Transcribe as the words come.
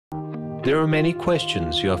There are many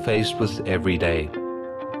questions you are faced with every day.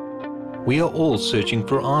 We are all searching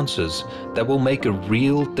for answers that will make a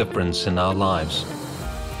real difference in our lives.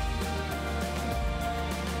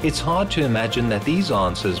 It's hard to imagine that these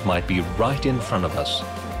answers might be right in front of us.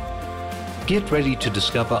 Get ready to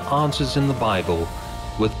discover answers in the Bible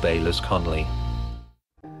with Bayless Conley.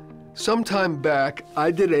 Some time back,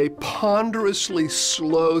 I did a ponderously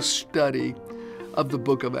slow study of the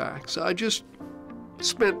book of Acts. I just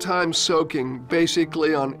spent time soaking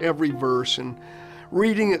basically on every verse and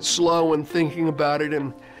reading it slow and thinking about it.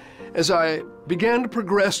 And as I began to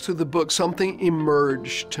progress through the book, something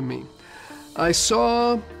emerged to me. I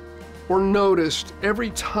saw or noticed every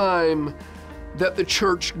time that the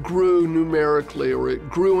church grew numerically, or it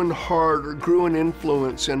grew in heart or grew in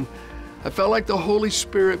influence, and I felt like the Holy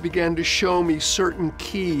Spirit began to show me certain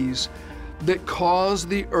keys that caused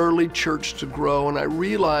the early church to grow. And I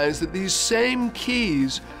realized that these same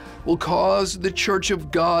keys will cause the church of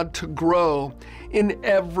God to grow in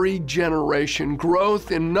every generation.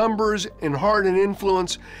 Growth in numbers, in heart and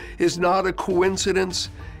influence is not a coincidence.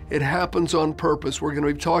 It happens on purpose. We're going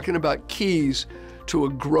to be talking about keys to a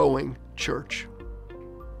growing church.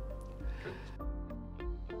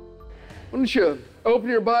 Why don't you open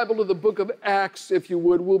your Bible to the book of Acts, if you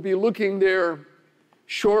would. We'll be looking there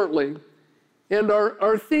shortly. And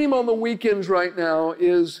our theme on the weekends right now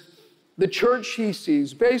is the church he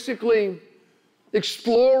sees, basically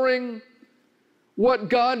exploring what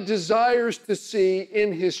God desires to see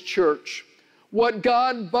in his church, what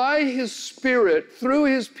God, by his Spirit, through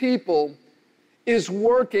his people, is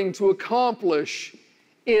working to accomplish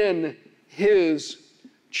in his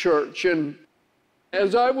church. And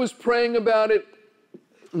as I was praying about it,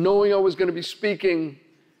 knowing I was going to be speaking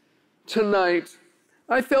tonight,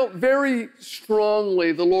 I felt very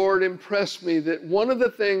strongly the Lord impressed me that one of the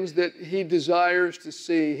things that he desires to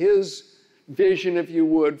see, his vision, if you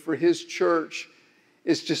would, for his church,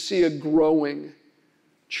 is to see a growing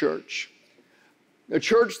church. A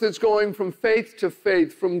church that's going from faith to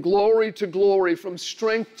faith, from glory to glory, from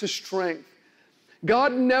strength to strength.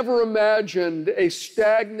 God never imagined a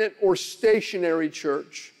stagnant or stationary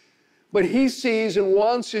church, but he sees and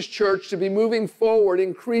wants his church to be moving forward,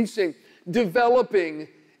 increasing, developing,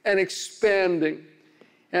 and expanding.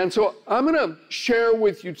 And so I'm going to share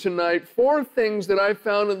with you tonight 4 things that I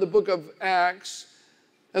found in the book of Acts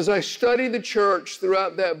as I study the church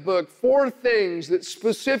throughout that book. 4 things that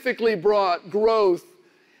specifically brought growth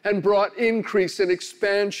and brought increase and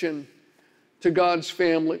expansion to God's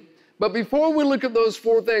family. But before we look at those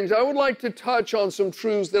 4 things, I would like to touch on some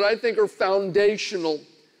truths that I think are foundational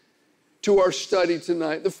to our study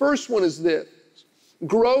tonight. The first one is this: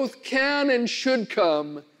 growth can and should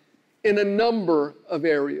come in a number of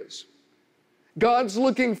areas. God's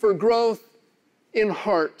looking for growth in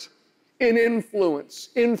heart, in influence,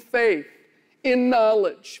 in faith, in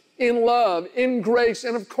knowledge, in love, in grace,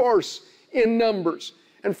 and of course, in numbers.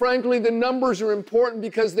 And frankly, the numbers are important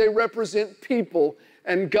because they represent people,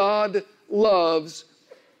 and God loves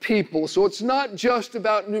people. So it's not just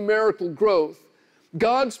about numerical growth.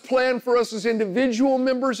 God's plan for us as individual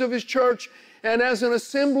members of his church and as an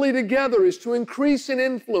assembly together is to increase in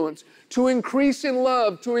influence, to increase in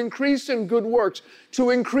love, to increase in good works,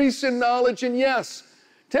 to increase in knowledge, and yes,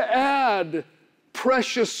 to add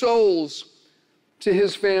precious souls to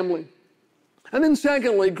his family. And then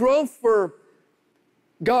secondly, growth for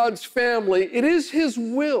God's family, it is his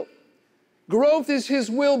will. Growth is his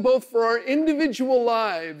will both for our individual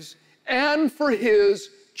lives and for his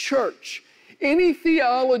church. Any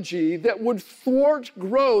theology that would thwart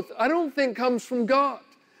growth, I don't think comes from God.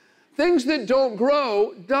 Things that don't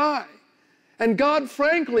grow die. And God,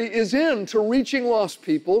 frankly, is into reaching lost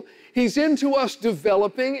people. He's into us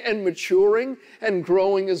developing and maturing and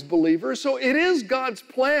growing as believers. So it is God's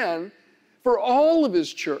plan for all of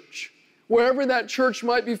his church, wherever that church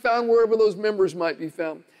might be found, wherever those members might be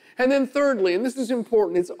found. And then thirdly, and this is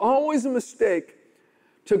important, it's always a mistake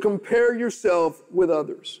to compare yourself with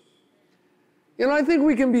others. You know, I think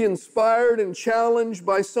we can be inspired and challenged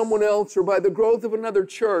by someone else or by the growth of another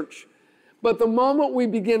church, but the moment we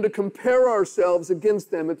begin to compare ourselves against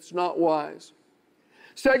them, it's not wise.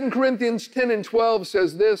 2 Corinthians 10 and 12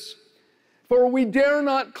 says this: "For we dare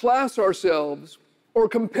not class ourselves or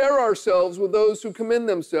compare ourselves with those who commend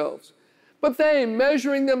themselves, but they,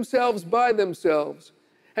 measuring themselves by themselves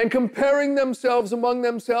and comparing themselves among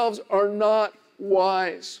themselves, are not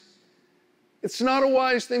wise." It's not a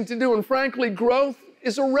wise thing to do. And frankly, growth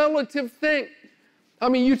is a relative thing. I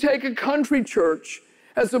mean, you take a country church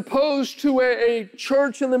as opposed to a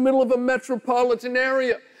church in the middle of a metropolitan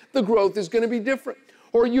area, the growth is going to be different.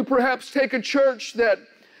 Or you perhaps take a church that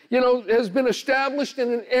has been established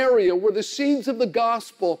in an area where the seeds of the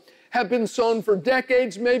gospel have been sown for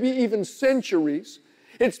decades, maybe even centuries.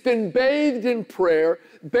 It's been bathed in prayer,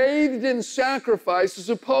 bathed in sacrifice, as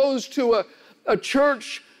opposed to a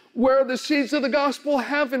church where the seeds of the gospel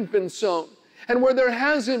haven't been sown and where there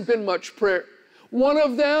hasn't been much prayer. One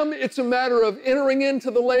of them, it's a matter of entering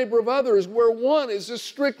into the labor of others, where one is a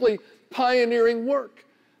strictly pioneering work.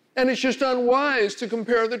 And it's just unwise to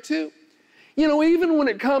compare the two. Even when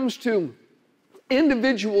it comes to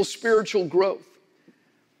individual spiritual growth,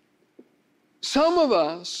 some of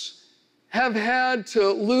us have had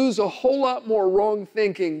to lose a whole lot more wrong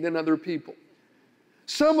thinking than other people.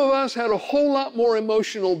 Some of us had a whole lot more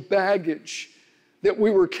emotional baggage that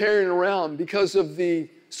we were carrying around because of the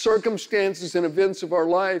circumstances and events of our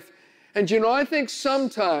life. And I think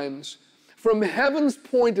sometimes, from heaven's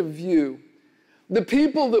point of view, the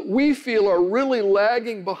people that we feel are really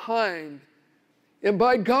lagging behind, and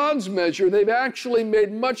by God's measure, they've actually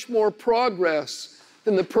made much more progress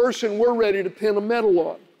than the person we're ready to pin a medal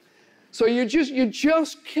on. So you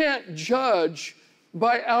just can't judge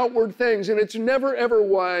by outward things, and it's never, ever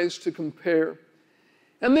wise to compare.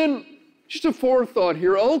 And then just a forethought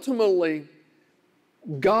here. Ultimately,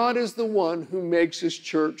 God is the one who makes His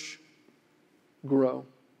church grow.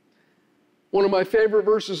 One of my favorite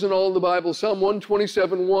verses in all of the Bible, Psalm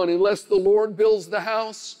 127:1, unless the Lord builds the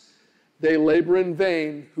house, they labor in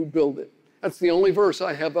vain who build it. That's the only verse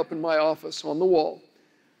I have up in my office on the wall.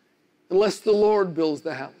 Unless the Lord builds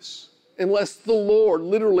the house, unless the Lord,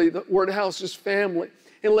 literally the word house is family,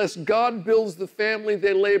 unless God builds the family,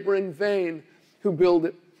 they labor in vain who build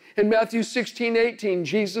it. In Matthew 16:18,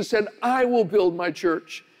 Jesus said, I will build my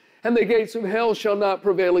church, and the gates of hell shall not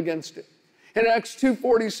prevail against it. In Acts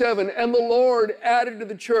 2:47, and the Lord added to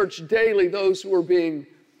the church daily those who were being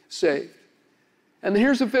saved. And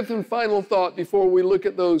here's a fifth and final thought before we look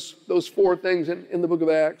at those four things in the book of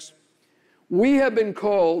Acts. We have been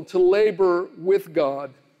called to labor with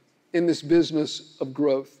God in this business of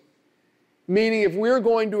growth. Meaning, if we're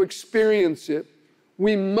going to experience it,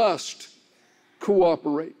 we must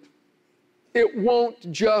cooperate. It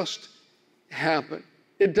won't just happen.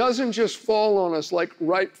 It doesn't just fall on us like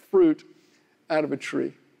ripe fruit out of a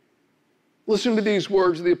tree. Listen to these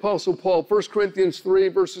words of the Apostle Paul, 1 Corinthians 3,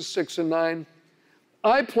 verses 6 and 9.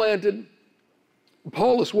 I planted,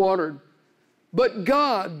 Apollos watered, but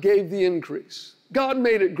God gave the increase. God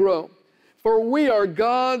made it grow. For we are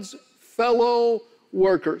God's fellow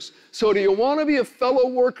workers. So do you want to be a fellow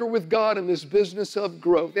worker with God in this business of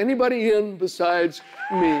growth? Anybody in besides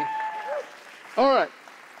me? All right.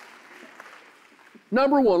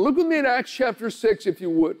 Number one, look with me at Acts chapter 6, if you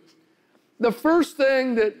would. The first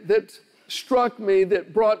thing that struck me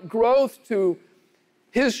that brought growth to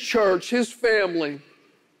his church, his family,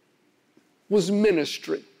 was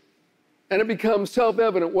ministry. And it becomes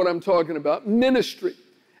self-evident what I'm talking about. Ministry.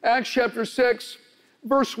 Acts chapter 6,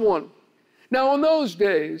 verse 1. Now in those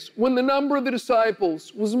days, when the number of the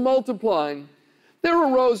disciples was multiplying, there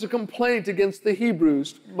arose a complaint against the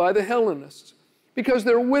Hebrews by the Hellenists, because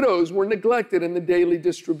their widows were neglected in the daily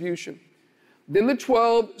distribution. Then the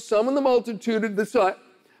 12 summoned the multitude of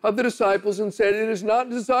the disciples and said, it is not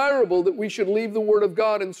desirable that we should leave the word of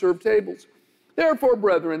God and serve tables. Therefore,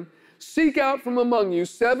 brethren, seek out from among you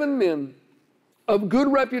 7 men of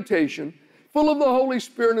good reputation, full of the Holy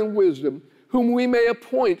Spirit and wisdom, whom we may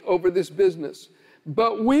appoint over this business.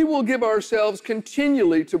 But we will give ourselves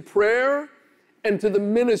continually to prayer and to the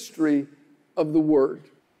ministry of the word.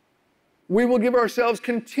 We will give ourselves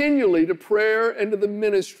continually to prayer and to the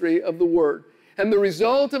ministry of the word. And the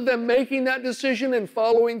result of them making that decision and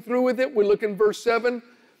following through with it, we look in verse 7,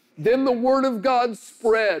 then the word of God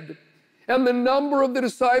spread, and the number of the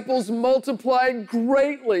disciples multiplied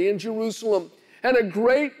greatly in Jerusalem, and a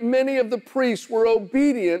great many of the priests were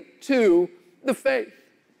obedient to the faith.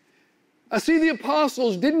 I see the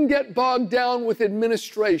apostles didn't get bogged down with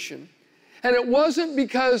administration. And it wasn't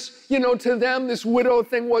because, to them this widow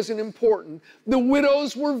thing wasn't important. The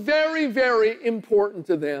widows were very, very important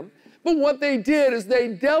to them. But what they did is they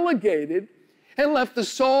delegated and left the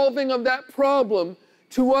solving of that problem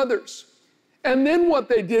to others. And then what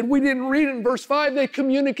they did, we didn't read in verse 5, they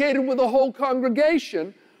communicated with the whole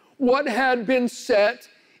congregation what had been set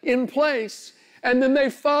in place. And then they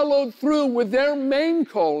followed through with their main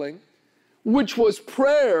calling, which was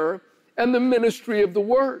prayer and the ministry of the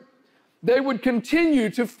word. They would continue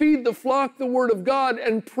to feed the flock the word of God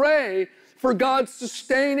and pray for God's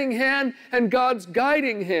sustaining hand and God's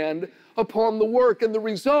guiding hand upon the work. And the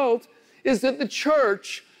result is that the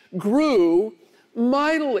church grew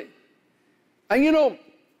mightily. And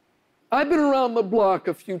I've been around the block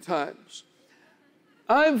a few times.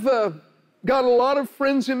 I've got a lot of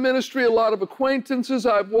friends in ministry, a lot of acquaintances.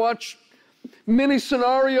 I've watched many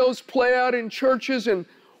scenarios play out in churches, and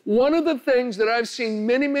one of the things that I've seen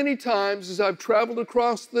many, many times as I've traveled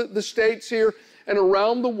across the states here and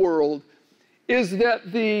around the world is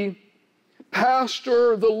that the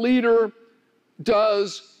pastor, the leader,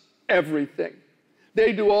 does everything.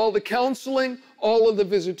 They do all the counseling, all of the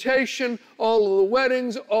visitation, all of the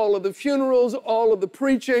weddings, all of the funerals, all of the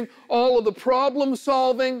preaching, all of the problem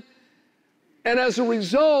solving. And as a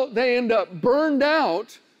result, they end up burned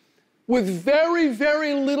out with very,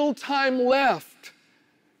 very little time left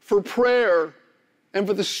for prayer and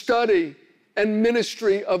for the study and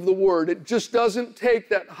ministry of the Word. It just doesn't take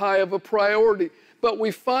that high of a priority. But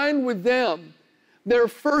we find with them, their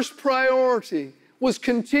first priority was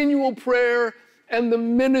continual prayer and the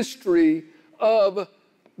ministry of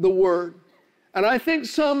the Word. And I think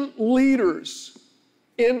some leaders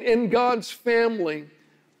in God's family,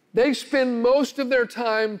 they spend most of their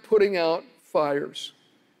time putting out fires.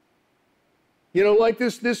 You know, like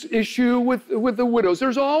this issue with the widows.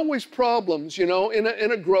 There's always problems, you know, in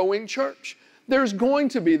a growing church. There's going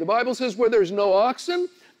to be. The Bible says where there's no oxen,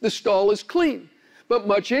 the stall is clean. But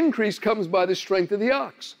much increase comes by the strength of the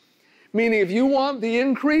ox. Meaning if you want the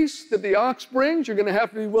increase that the ox brings, you're going to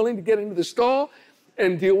have to be willing to get into the stall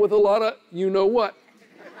and deal with a lot of you-know-what.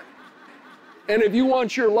 And if you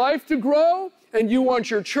want your life to grow, and you want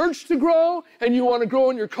your church to grow, and you want to grow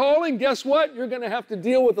in your calling, guess what? You're going to have to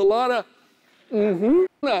deal with a lot of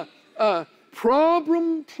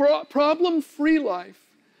problem-free life.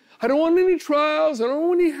 I don't want any trials. I don't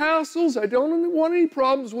want any hassles. I don't want any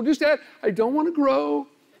problems. We'll just add, I don't want to grow.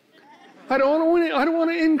 I don't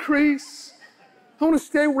want to increase. I want to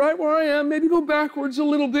stay right where I am, maybe go backwards a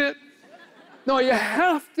little bit. No, you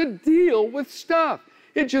have to deal with stuff.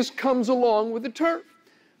 It just comes along with the turf.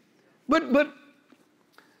 But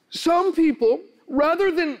some people,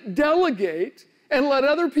 rather than delegate and let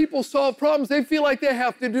other people solve problems, they feel like they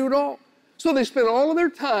have to do it all. So they spend all of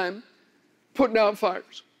their time putting out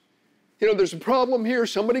fires. You know, there's a problem here.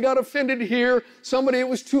 Somebody got offended here. Somebody, it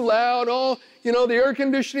was too loud. Oh, you know, the air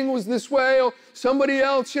conditioning was this way. Oh, somebody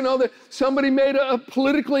else, you know, somebody made a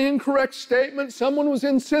politically incorrect statement. Someone was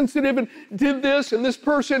insensitive and did this. And this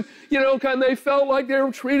person, you know, they felt like they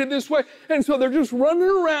were treated this way. And so they're just running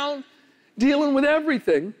around dealing with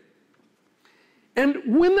everything. And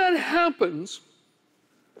when that happens,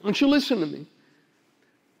 I want you to listen to me.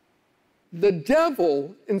 The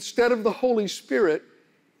devil, instead of the Holy Spirit,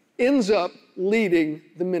 ends up leading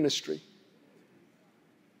the ministry.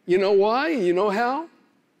 You know why? You know how?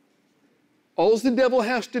 All the devil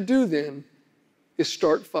has to do then is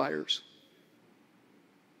start fires.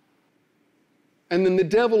 And then the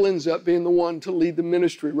devil ends up being the one to lead the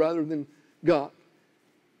ministry rather than God.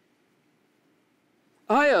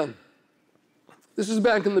 This is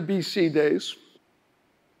back in the BC days.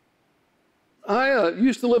 I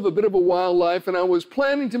used to live a bit of a wild life, and I was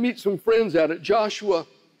planning to meet some friends out at Joshua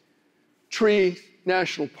Tree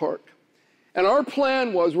National Park. And our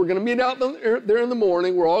plan was we're going to meet out there in the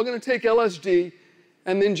morning. We're all going to take LSD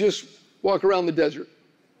and then just walk around the desert.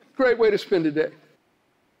 Great way to spend a day.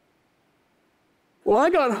 Well, I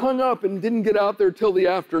got hung up and didn't get out there till the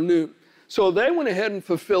afternoon. So they went ahead and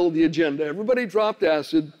fulfilled the agenda. Everybody dropped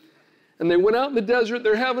acid, and they went out in the desert.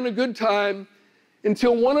 They're having a good time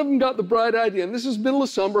until one of them got the bright idea. And this is middle of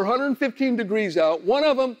summer, 115 degrees out. One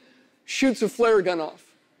of them shoots a flare gun off.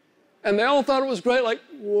 And they all thought it was great, like,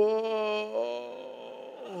 whoa.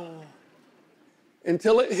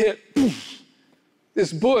 Until it hit, poof,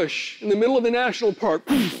 this bush in the middle of the national park,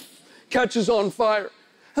 poof, catches on fire.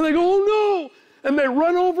 And they go, oh no. And they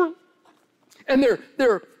run over, and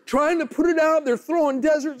they're trying to put it out. They're throwing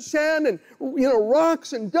desert sand and, you know,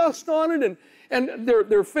 rocks and dust on it, and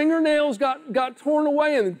their fingernails got torn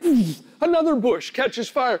away, and poof, another bush catches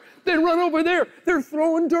fire. They run over there. They're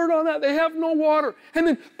throwing dirt on that. They have no water. And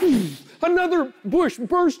then poof, another bush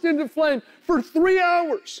burst into flame. For 3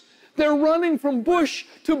 hours, they're running from bush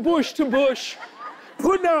to bush to bush,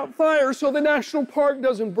 putting out fire so the national park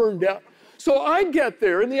doesn't burn down. So I get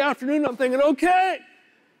there in the afternoon. I'm thinking, okay,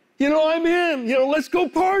 you know, I'm in. You know, let's go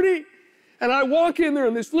party. And I walk in there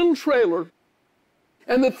in this little trailer,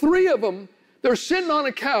 and the three of them, they're sitting on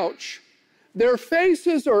a couch. Their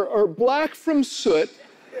faces are black from soot.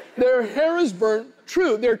 Their hair is burnt.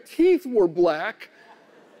 True, their teeth were black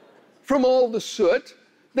from all the soot.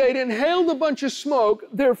 They'd inhaled a bunch of smoke.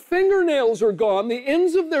 Their fingernails are gone. The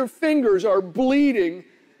ends of their fingers are bleeding.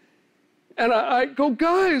 And I go,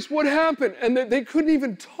 guys, what happened? And they couldn't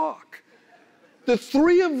even talk. The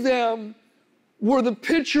three of them were the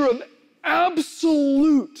picture of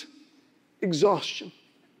absolute exhaustion.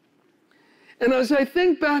 And as I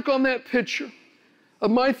think back on that picture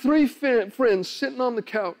of my three friends sitting on the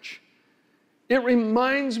couch, it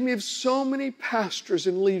reminds me of so many pastors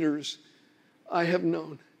and leaders I have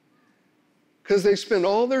known. Because they spend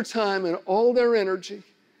all their time and all their energy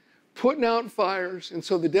putting out fires. And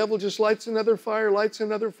so the devil just lights another fire, lights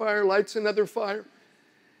another fire, lights another fire.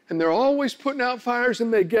 And they're always putting out fires,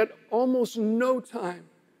 and they get almost no time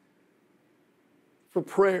for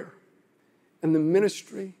prayer and the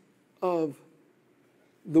ministry of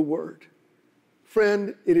the word.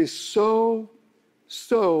 Friend, it is so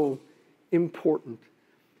important.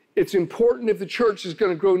 It's important if the church is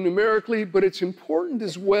going to grow numerically, but it's important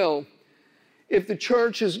as well if the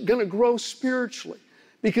church is going to grow spiritually.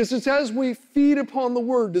 Because it's as we feed upon the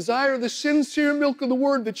word, desire the sincere milk of the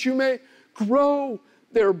word that you may grow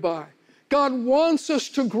thereby. God wants us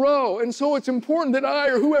to grow, and so it's important that I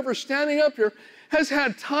or whoever's standing up here has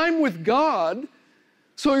had time with God,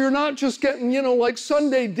 so you're not just getting, like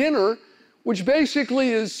Sunday dinner, which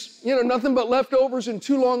basically is, nothing but leftovers and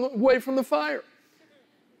too long away from the fire.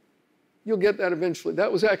 You'll get that eventually.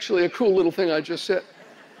 That was actually a cool little thing I just said.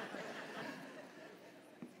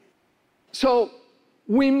 So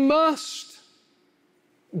we must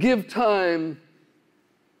give time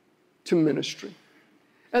to ministry.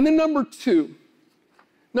 And then number two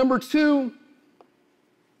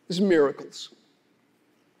is miracles.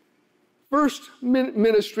 First,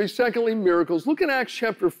 ministry. Secondly, miracles. Look at Acts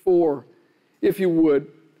chapter 4, if you would.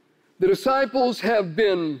 The disciples have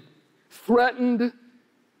been threatened.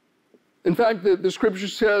 In fact, the scripture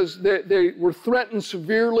says that they were threatened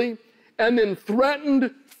severely and then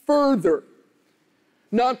threatened further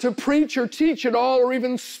not to preach or teach at all or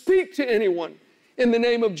even speak to anyone in the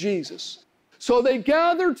name of Jesus. So they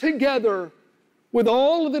gather together with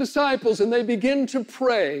all of the disciples and they begin to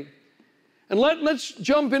pray. And let's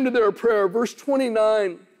jump into their prayer. Verse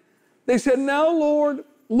 29, they said, "Now, Lord,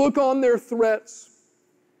 look on their threats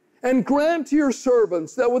and grant to your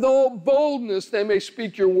servants that with all boldness they may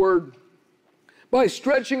speak your word by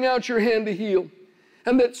stretching out your hand to heal,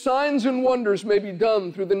 and that signs and wonders may be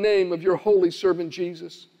done through the name of your holy servant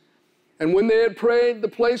Jesus." And when they had prayed, the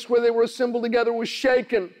place where they were assembled together was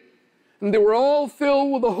shaken, and they were all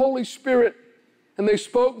filled with the Holy Spirit, and they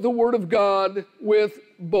spoke the word of God with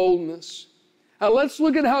boldness. Now let's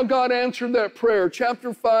look at how God answered that prayer.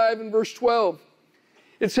 Chapter 5 and verse 12.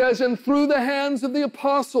 It says, "And through the hands of the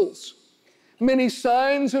apostles, many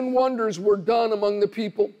signs and wonders were done among the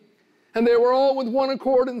people, and they were all with one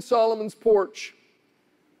accord in Solomon's porch."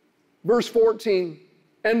 Verse 14,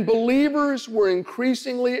 "And believers were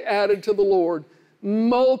increasingly added to the Lord,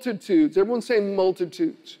 multitudes," everyone say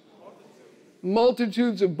multitudes,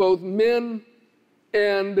 multitudes of both men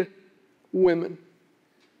and women.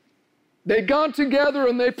 They got together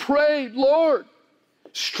and they prayed, "Lord,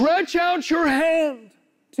 stretch out your hand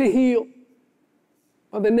to heal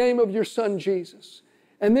by the name of your Son Jesus."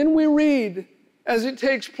 And then we read, as it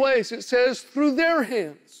takes place, it says, through their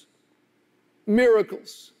hands,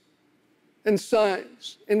 miracles and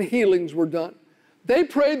signs and healings were done. They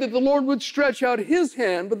prayed that the Lord would stretch out his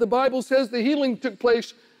hand, but the Bible says the healing took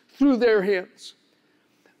place through their hands.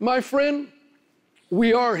 My friend,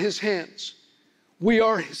 we are his hands. We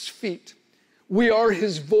are his feet. We are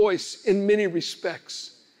his voice in many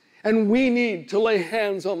respects. And we need to lay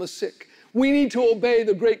hands on the sick. We need to obey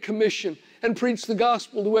the Great Commission and preach the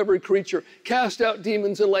gospel to every creature, cast out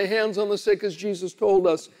demons and lay hands on the sick, as Jesus told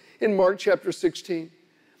us in Mark chapter 16.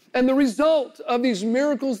 And the result of these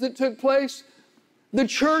miracles that took place, the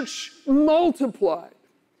church multiplied.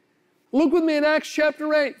 Look with me in Acts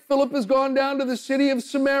chapter 8. Philip has gone down to the city of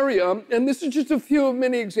Samaria, and this is just a few of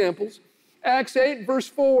many examples. Acts 8, verse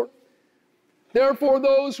 4. "Therefore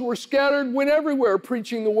those who were scattered went everywhere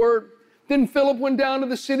preaching the word. Then Philip went down to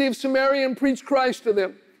the city of Samaria and preached Christ to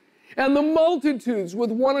them. And the multitudes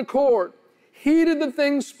with one accord heeded the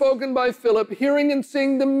things spoken by Philip, hearing and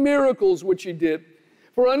seeing the miracles which he did.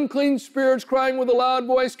 For unclean spirits, crying with a loud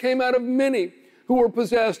voice, came out of many who were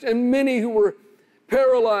possessed, and many who were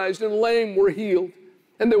paralyzed and lame were healed.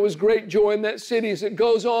 And there was great joy in that city." As it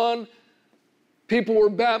goes on, people were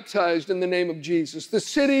baptized in the name of Jesus. The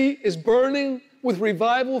city is burning with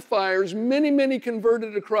revival fires, many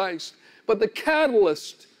converted to Christ. But the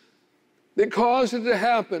catalyst that caused it to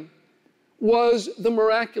happen was the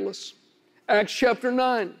miraculous. Acts chapter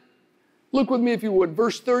 9. Look with me if you would,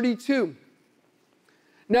 verse 32.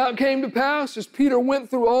 "Now it came to pass, as Peter went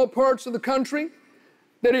through all parts of the country,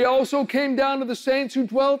 that he also came down to the saints who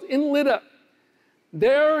dwelt in Lydda.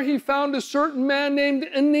 There he found a certain man named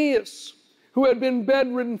Aeneas, who had been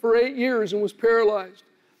bedridden for 8 years and was paralyzed.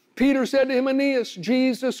 Peter said to him, Aeneas,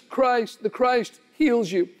 Jesus Christ, the Christ,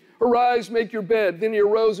 heals you. Arise, make your bed. Then he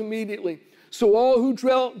arose immediately. So all who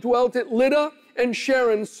dwelt at Lydda and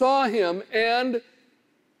Sharon saw him and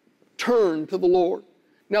turned to the Lord.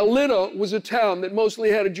 Now, Lydda was a town that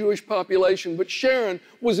mostly had a Jewish population, but Sharon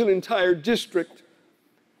was an entire district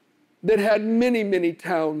that had many, many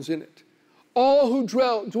towns in it. All who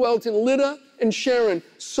dwelt in Lydda and Sharon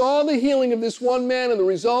saw the healing of this one man, and the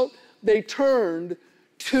result, they turned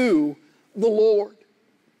to the Lord.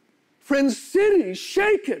 Friends, cities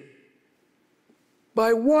shaken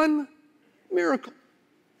by one miracle.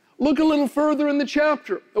 Look a little further in the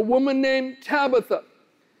chapter. A woman named Tabitha,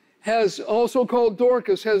 also called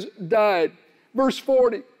Dorcas, has died. Verse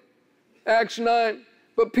 40, Acts 9.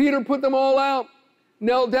 But Peter put them all out,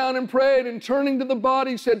 knelt down and prayed, and turning to the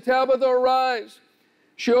body said, Tabitha, arise.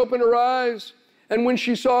 She opened her eyes, and when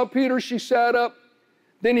she saw Peter, she sat up.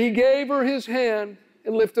 Then he gave her his hand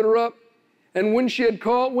and lifted her up. And when he had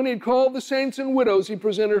called the saints and widows, he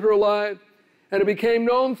presented her alive. And it became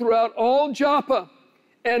known throughout all Joppa,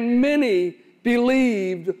 and many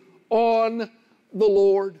believed on the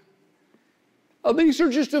Lord. These are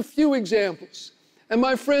just a few examples. And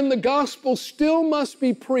my friend, the gospel still must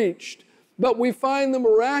be preached, but we find the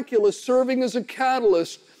miraculous serving as a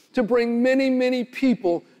catalyst to bring many, many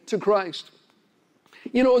people to Christ.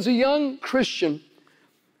 You know, as a young Christian,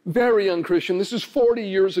 very young Christian, this is 40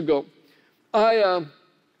 years ago, I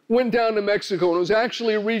went down to Mexico, and it was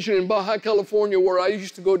actually a region in Baja California where I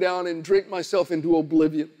used to go down and drink myself into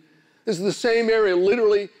oblivion. This is the same area,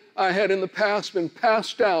 literally, I had in the past been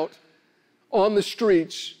passed out on the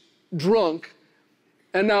streets, drunk,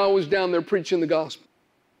 and now I was down there preaching the gospel.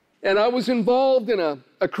 And I was involved in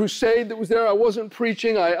a crusade that was there. I wasn't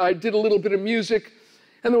preaching. I did a little bit of music.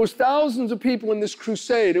 And there was thousands of people in this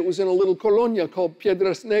crusade. It was in a little colonia called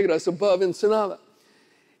Piedras Negras above Ensenada.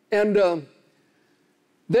 And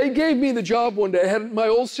they gave me the job one day. I had my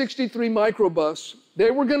old 63 microbus.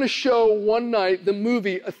 They were going to show one night the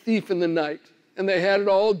movie A Thief in the Night. And they had it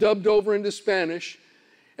all dubbed over into Spanish.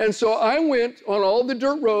 And so I went on all the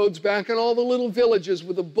dirt roads back in all the little villages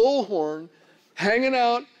with a bullhorn hanging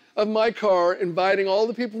out of my car, inviting all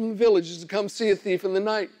the people from the villages to come see A Thief in the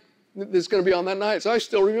Night. That's going to be on that night. So I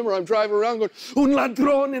still remember I'm driving around going, un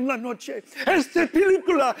ladrón en la noche. Esta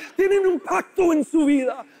película tiene un impacto en su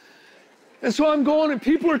vida. And so I'm going, and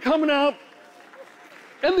people are coming out.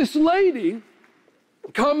 And this lady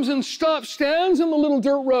comes and stands in the little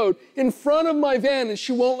dirt road in front of my van, and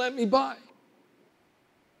she won't let me by.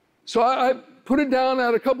 So I put it down. I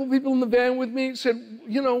had a couple people in the van with me, said,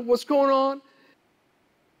 you know, what's going on?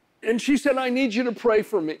 And she said, I need you to pray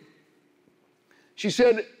for me. She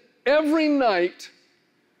said, every night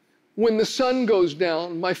when the sun goes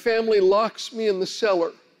down, my family locks me in the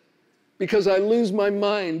cellar because I lose my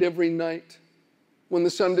mind every night when the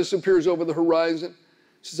sun disappears over the horizon.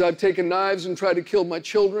 She says, I've taken knives and tried to kill my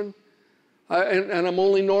children, and I'm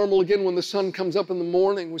only normal again when the sun comes up in the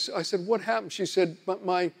morning. I said, what happened? She said,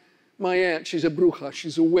 my aunt, she's a bruja,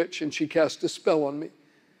 she's a witch, and she cast a spell on me.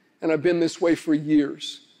 And I've been this way for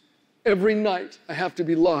years. Every night I have to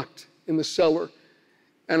be locked in the cellar,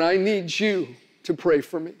 and I need you to pray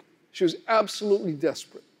for me. She was absolutely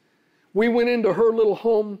desperate. We went into her little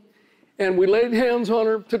home, and we laid hands on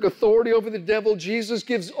her, took authority over the devil. Jesus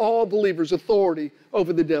gives all believers authority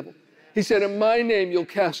over the devil. He said, in my name, you'll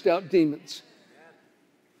cast out demons.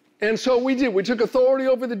 And so we did. We took authority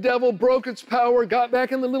over the devil, broke its power, got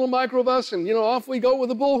back in the little microbus, and, off we go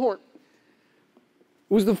with a bullhorn.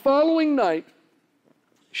 It was the following night,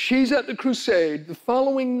 she's at the crusade. The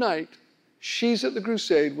following night, she's at the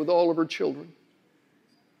crusade with all of her children.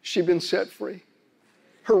 She'd been set free.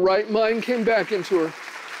 Her right mind came back into her.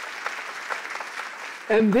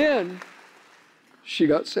 And then she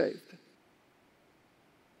got saved.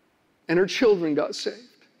 And her children got saved.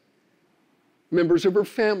 Members of her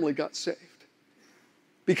family got saved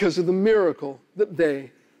because of the miracle that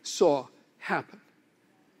they saw happen.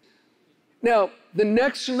 Now, the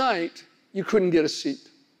next night, you couldn't get a seat.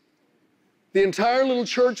 The entire little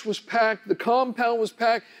church was packed. The compound was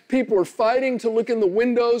packed. People were fighting to look in the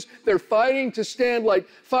windows. They're fighting to stand like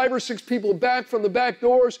 5 or 6 people back from the back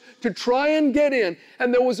doors to try and get in.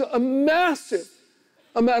 And there was a massive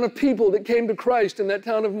amount of people that came to Christ in that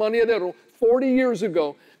town of Maniadero 40 years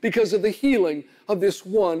ago because of the healing of this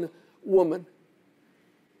one woman.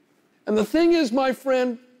 And the thing is, my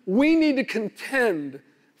friend, we need to contend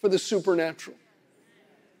for the supernatural.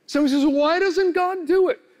 Somebody says, why doesn't God do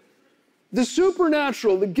it? The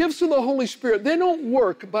supernatural, the gifts of the Holy Spirit, they don't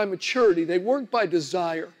work by maturity. They work by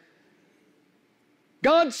desire.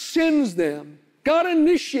 God sends them God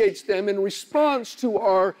initiates them in response to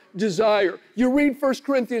our desire. You read 1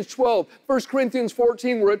 Corinthians 12, 1 Corinthians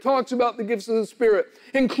 14, where it talks about the gifts of the Spirit.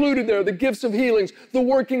 Included there, the gifts of healings, the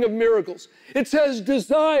working of miracles. It says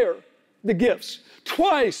desire the gifts.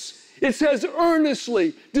 Twice, it says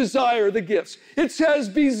earnestly desire the gifts. It says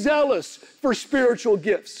be zealous for spiritual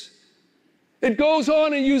gifts. It goes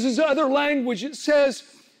on and uses other language. It says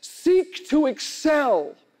seek to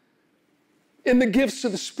excel in the gifts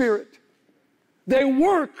of the Spirit. They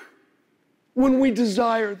work when we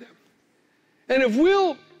desire them. And if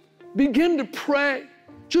we'll begin to pray,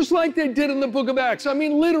 just like they did in the book of Acts, I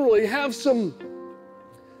mean, literally have some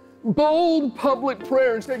bold public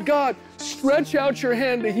prayer and say, God, stretch out your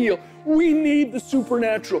hand to heal. We need the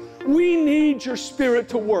supernatural. We need your Spirit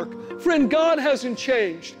to work. Friend, God hasn't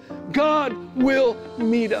changed. God will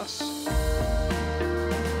meet us.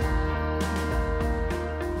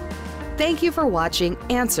 Thank you for watching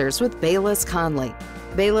Answers with Bayless Conley.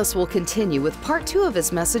 Bayless will continue with part 2 of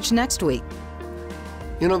his message next week.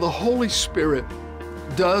 You know, the Holy Spirit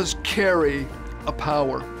does carry a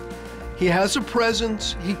power. He has a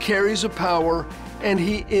presence, he carries a power, and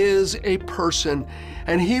he is a person.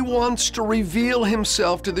 And he wants to reveal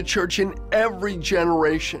himself to the church in every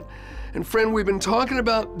generation. And friend, we've been talking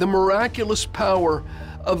about the miraculous power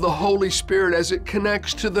of the Holy Spirit as it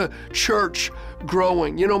connects to the church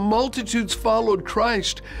growing. You know, multitudes followed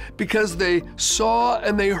Christ because they saw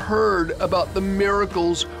and they heard about the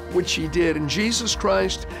miracles which he did. And Jesus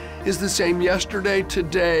Christ is the same yesterday,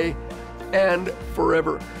 today, and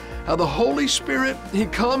forever. Now, the Holy Spirit, he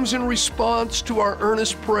comes in response to our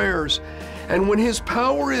earnest prayers. And when his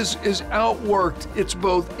power is outworked, it's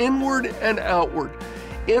both inward and outward.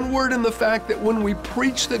 Inward in the fact that when we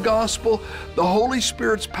preach the gospel, the Holy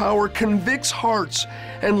Spirit's power convicts hearts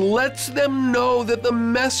and lets them know that the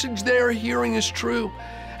message they are hearing is true.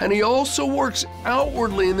 And he also works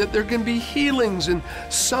outwardly in that there can be healings and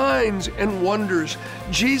signs and wonders.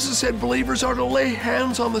 Jesus said believers are to lay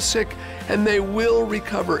hands on the sick and they will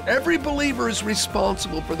recover. Every believer is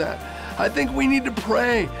responsible for that. I think we need to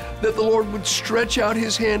pray that the Lord would stretch out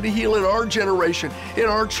his hand to heal in our generation, in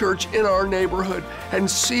our church, in our neighborhood, and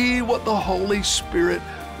see what the Holy Spirit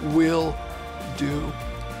will do.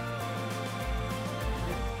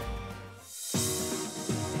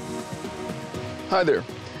 Hi there.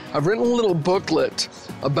 I've written a little booklet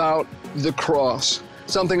about the cross,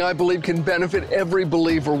 something I believe can benefit every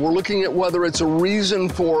believer. We're looking at whether it's a reason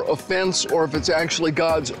for offense or if it's actually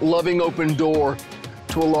God's loving open door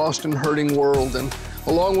to a lost and hurting world. And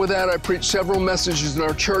along with that, I preached several messages in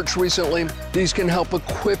our church recently. These can help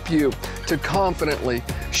equip you to confidently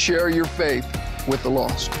share your faith with the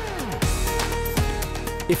lost.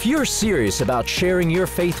 If you're serious about sharing your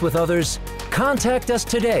faith with others, contact us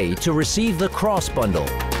today to receive the Cross Bundle.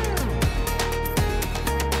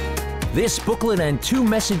 This booklet and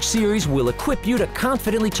 2-message series will equip you to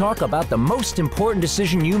confidently talk about the most important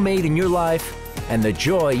decision you made in your life and the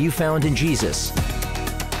joy you found in Jesus.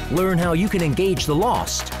 Learn how you can engage the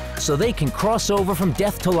lost so they can cross over from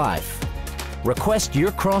death to life. Request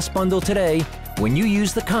your Cross Bundle today when you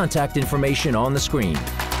use the contact information on the screen.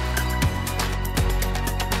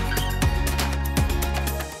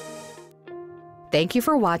 Thank you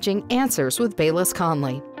for watching Answers with Bayless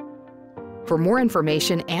Conley. For more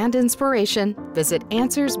information and inspiration, visit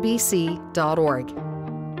AnswersBC.org.